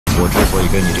我之所以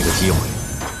给你这个机会，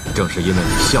正是因为你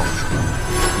孝顺、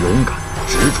勇敢、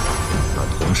执着，但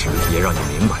同时也让你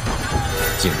明白，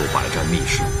进入百战密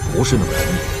室不是那么容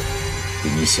易，比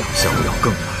你想象的要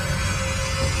更难。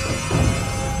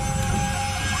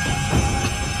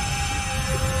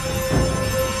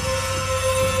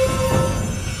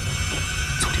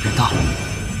阻力变大了，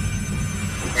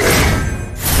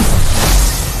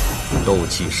斗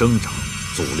气生长，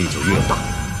阻力就越大。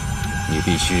你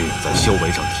必须在修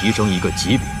为上提升一个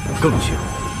级别，更需要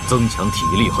增强体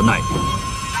力和耐力。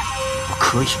我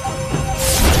可以。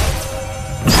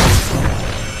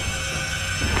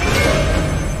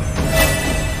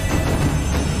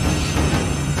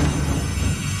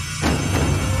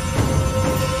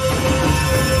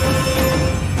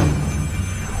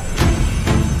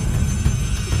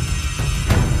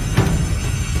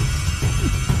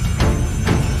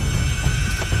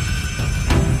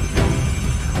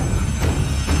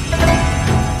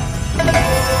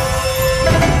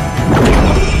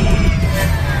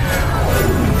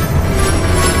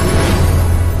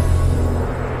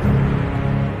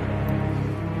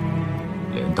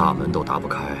大门都打不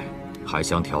开，还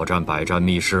想挑战百战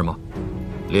密室吗？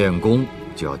练功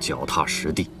就要脚踏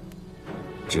实地，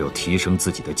只有提升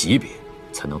自己的级别，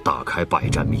才能打开百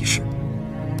战密室。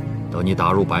等你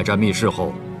打入百战密室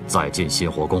后，再进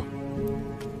新火宫。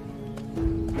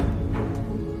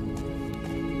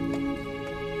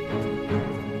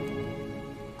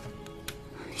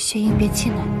雪鹰，别气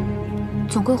馁，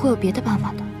总归会有别的办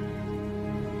法的。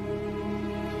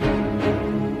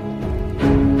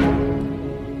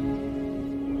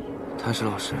太师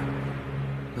老师，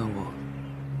那我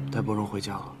带伯荣回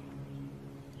家了，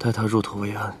待他入土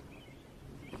为安，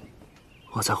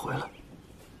我再回来。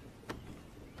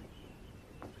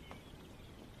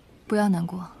不要难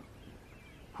过，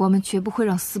我们绝不会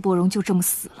让斯伯荣就这么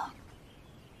死了，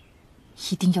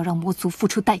一定要让魔族付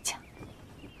出代价。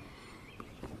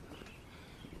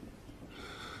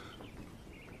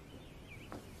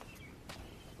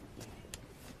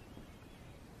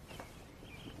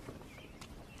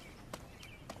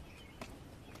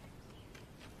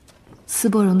斯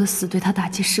伯荣的死对他打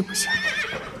击是不小，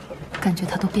感觉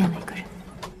他都变了一个人。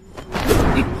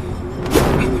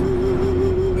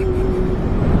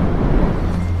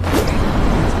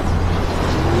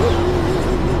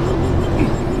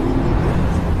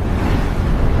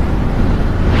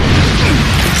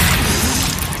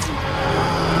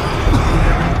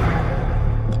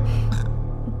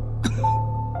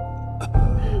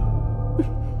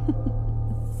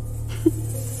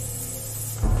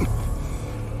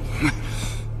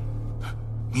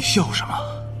你笑什么？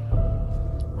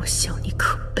我笑你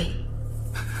可悲。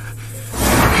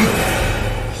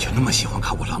你就那么喜欢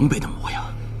看我狼狈的模样？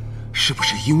是不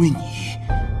是因为你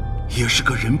也是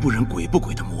个人不人鬼不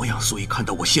鬼的模样，所以看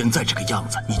到我现在这个样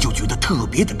子，你就觉得特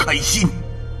别的开心？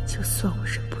就算我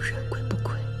人不人鬼不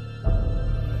鬼，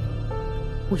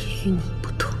我也与你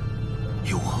不同。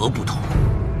有何不同？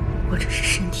我只是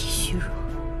身体虚弱，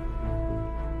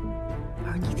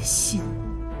而你的心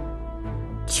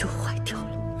就坏掉了。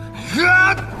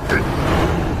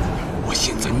我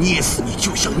现在捏死你，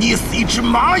就像捏死一只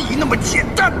蚂蚁那么简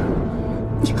单。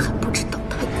你还不知道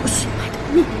太古血脉的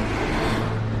秘密，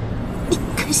你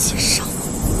敢血烧我？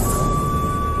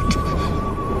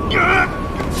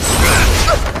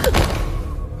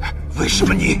为什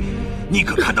么你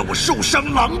可看到我受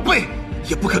伤狼狈，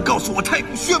也不肯告诉我太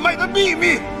古血脉的秘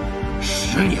密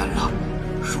？10年了，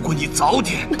如果你早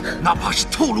点，哪怕是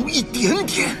透露一点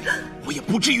点，我也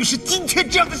不至于是今天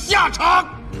这样的下场。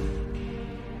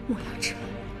莫雅晨，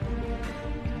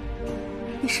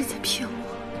你是在骗我，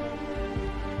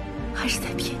还是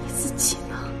在骗你自己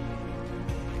呢？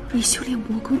你修炼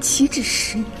魔功岂止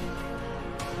10年，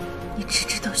你只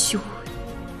知道修为，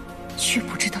却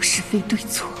不知道是非对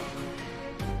错，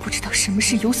不知道什么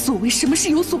是有所为，什么是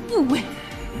有所不为。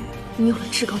你有了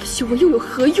至高的修为又有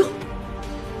何用？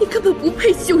你根本不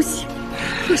配修行，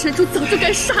若山主早就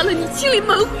该杀了你，清理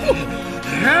门户。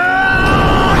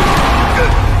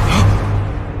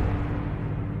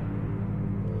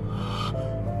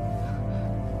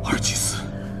二祭司，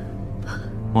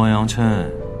莫阳琛，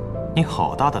你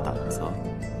好大的胆子！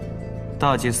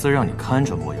大祭司让你看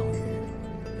着莫阳瑜，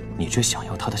你却想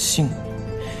要他的性命，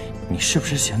你是不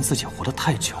是嫌自己活得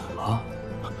太久了？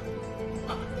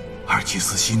二祭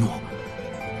司息怒，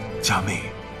家妹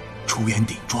出言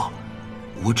顶撞，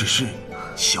我只是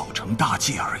小惩大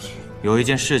戒而已。有一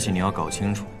件事情你要搞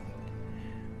清楚，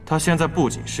她现在不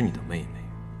仅是你的妹妹，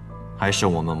还是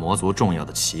我们魔族重要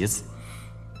的棋子。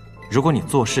如果你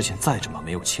做事情再这么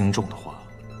没有轻重的话，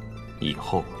以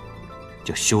后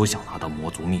就休想拿到魔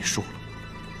族秘术了。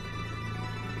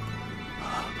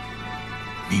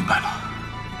明白了。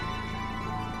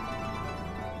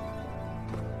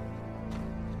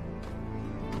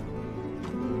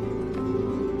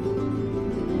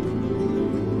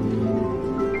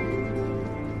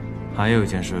还有一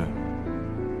件事，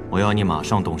我要你马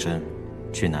上动身，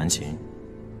去南秦。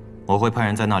我会派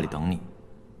人在那里等你。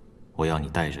我要你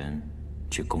带人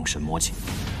去攻神魔境。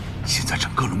现在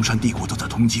整个龙山帝国都在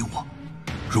通缉我，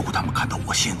如果他们看到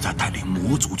我现在带领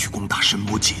魔族去攻打神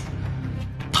魔境，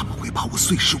他们会把我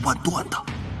碎尸万段的。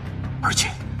而且，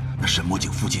那神魔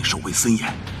境附近守卫森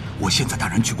严，我现在带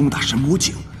人去攻打神魔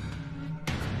境，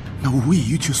那无异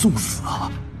于去送死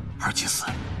啊！二祭司，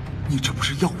你这不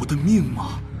是要我的命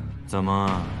吗？怎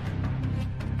么？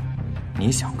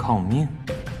你想抗命？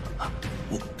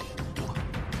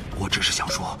我只是想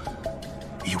说，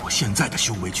以我现在的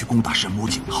修为去攻打神魔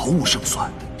境毫无胜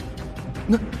算，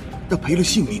那赔了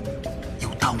性命，又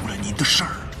耽误了您的事儿。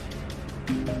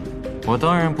我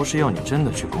当然不是要你真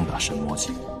的去攻打神魔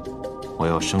境，我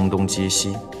要声东击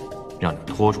西，让你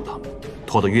拖住他们，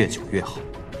拖得越久越好。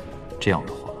这样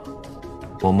的话，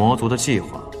我魔族的计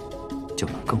划就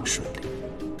能更顺利。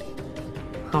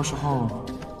到时候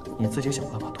你自己想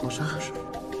办法脱身就是。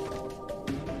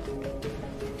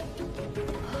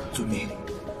遵命。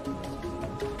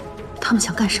他们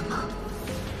想干什么？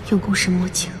用攻神魔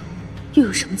境，又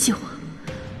有什么计划？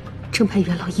正派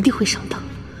元老一定会上当，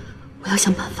我要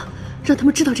想办法让他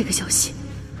们知道这个消息。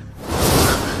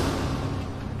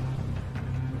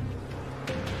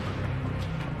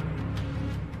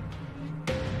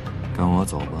跟我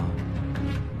走吧。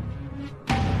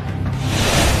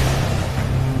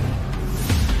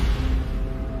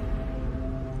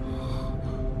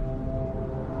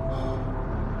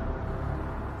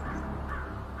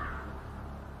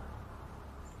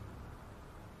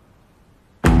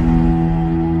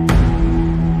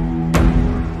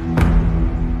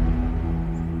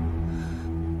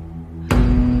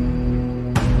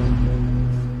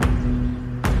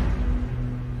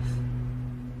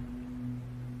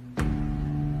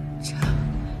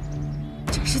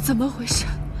怎么回事？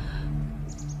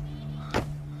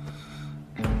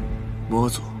魔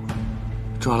族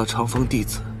抓了长风弟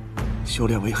子，修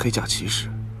炼为黑甲骑士，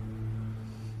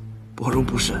伯荣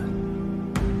不慎，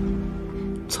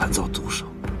惨遭毒手。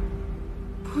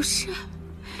不慎，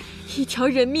一条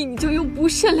人命你就用不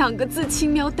慎2个字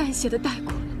轻描淡写的带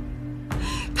过了。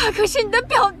他可是你的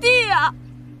表弟啊！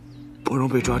伯荣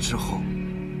被抓之后，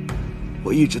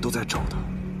我一直都在找他，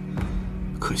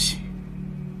可惜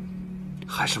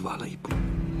还是晚了一步。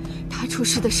他出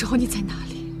事的时候你在哪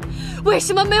里？为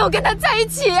什么没有跟他在一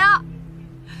起啊？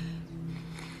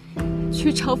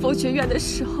去长风学院的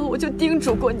时候我就叮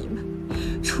嘱过你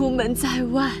们，出门在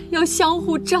外要相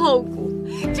互照顾，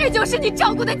这就是你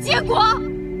照顾的结果。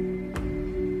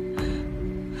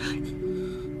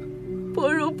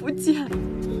伯荣不见了，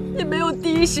你没有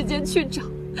第一时间去找，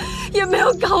也没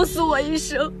有告诉我一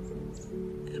声。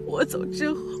我走之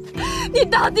后，你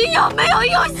到底有没有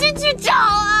用心去找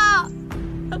啊？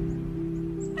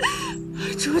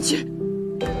出去！